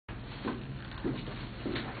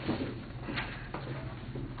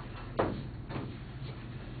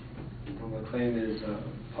claim is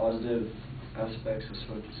positive aspects of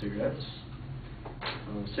smoking cigarettes.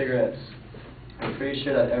 Cigarettes. I'm pretty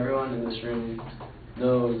sure that everyone in this room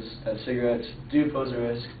knows that cigarettes do pose a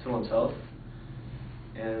risk to one's health,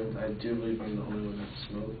 and I do believe I'm the only one that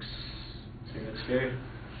smokes cigarettes here.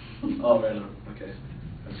 Oh, right on. Okay,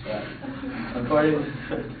 that's that.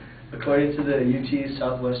 According to the UT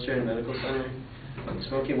Southwestern Medical Center,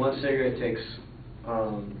 smoking one cigarette takes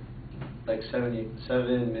like 7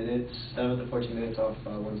 to 14 minutes off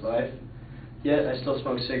one's life. Yet I still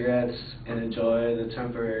smoke cigarettes and enjoy the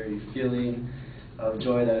temporary feeling of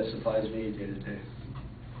joy that it supplies me day to day.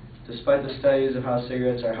 Despite the studies of how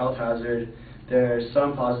cigarettes are a health hazard, there are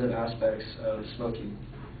some positive aspects of smoking.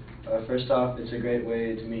 First off, it's a great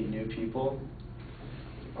way to meet new people.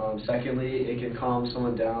 Secondly, it can calm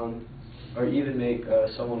someone down or even make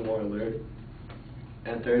someone more alert.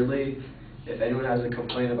 And thirdly, if anyone has a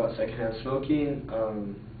complaint about secondhand smoking,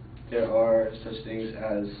 there are such things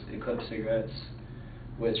as Eclipse cigarettes,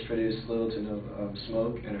 which produce little to no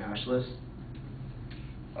smoke and are ashless.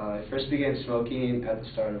 I first began smoking at the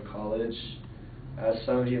start of college. As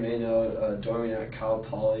some of you may know, dorming at Cal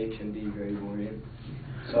Poly can be very boring,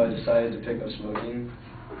 so I decided to pick up smoking.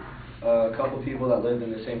 A couple people that lived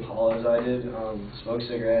in the same hall as I did smoked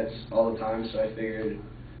cigarettes all the time, so I figured,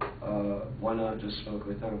 why not just smoke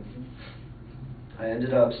with them? I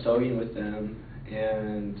ended up stoking with them,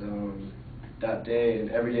 and that day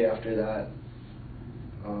and every day after that,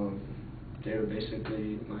 they were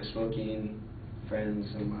basically my smoking friends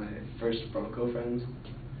and my first Bronco friends.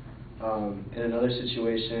 In another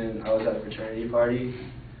situation, I was at a fraternity party.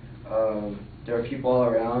 There were people all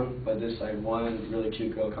around, but this one really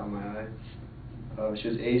cute girl caught my eye. She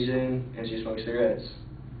was Asian and she smoked cigarettes,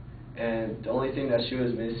 and the only thing that she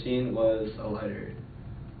was missing was a lighter.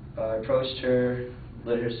 I approached her,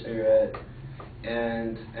 lit her cigarette,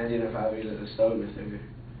 and ended up having a stoke with her.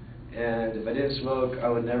 And if I didn't smoke, I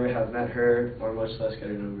would never have met her, or much less get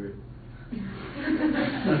her number.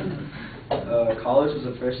 College was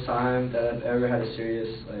the first time that I've ever had a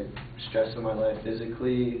serious stress in my life,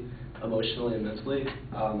 physically, emotionally, and mentally.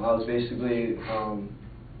 I was basically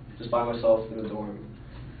just by myself in the dorm.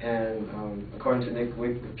 And according to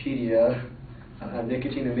Wikipedia,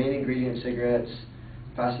 nicotine, the main ingredient in cigarettes,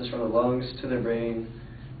 passes from the lungs to the brain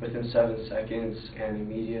within 7 seconds and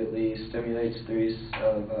immediately stimulates the release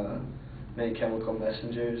of many chemical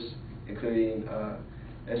messengers, including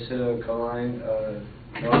acetylcholine,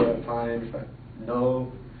 norepinephrine,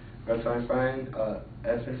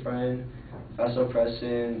 epinephrine,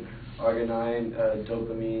 vasopressin, arginine,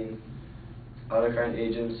 dopamine, autocrine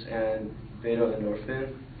agents, and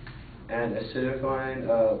beta-endorphin. And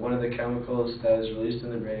acetylcholine, one of the chemicals that is released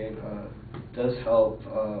in the brain, does help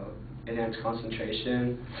enhance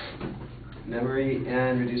concentration, memory,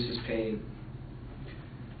 and reduces pain.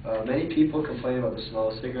 Many people complain about the smell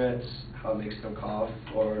of cigarettes, how it makes them cough,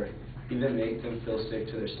 or even make them feel sick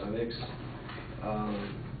to their stomachs.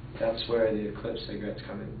 That's where the Eclipse cigarettes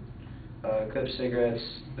come in. Eclipse cigarettes,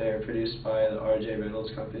 they're produced by the R.J.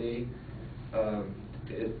 Reynolds Company.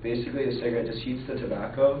 Basically, the cigarette just heats the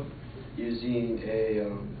tobacco using a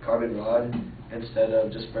carbon rod instead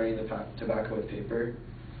of just burning the tobacco with paper.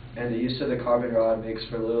 And the use of the carbon rod makes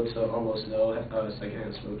for little to almost no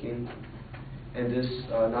secondhand smoking. And this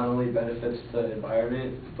not only benefits the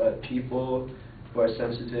environment, but people who are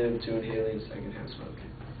sensitive to inhaling secondhand smoke.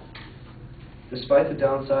 Despite the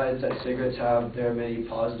downsides that cigarettes have, there are many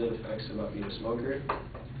positive effects about being a smoker.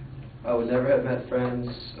 I would never have met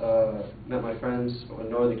my friends,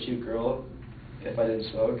 nor the cute girl, if I didn't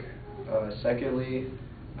smoke. Secondly,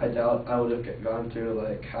 I doubt I would have gone through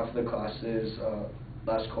half of the classes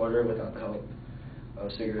last quarter without the help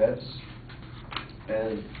of cigarettes.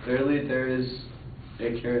 And thirdly, there is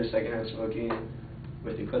a cure to secondhand smoking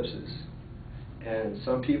with Eclipses. And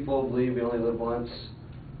some people believe we only live once,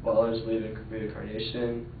 while others believe in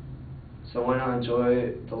reincarnation. So why not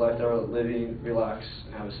enjoy the life that we're living, relax,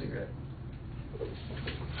 and have a cigarette?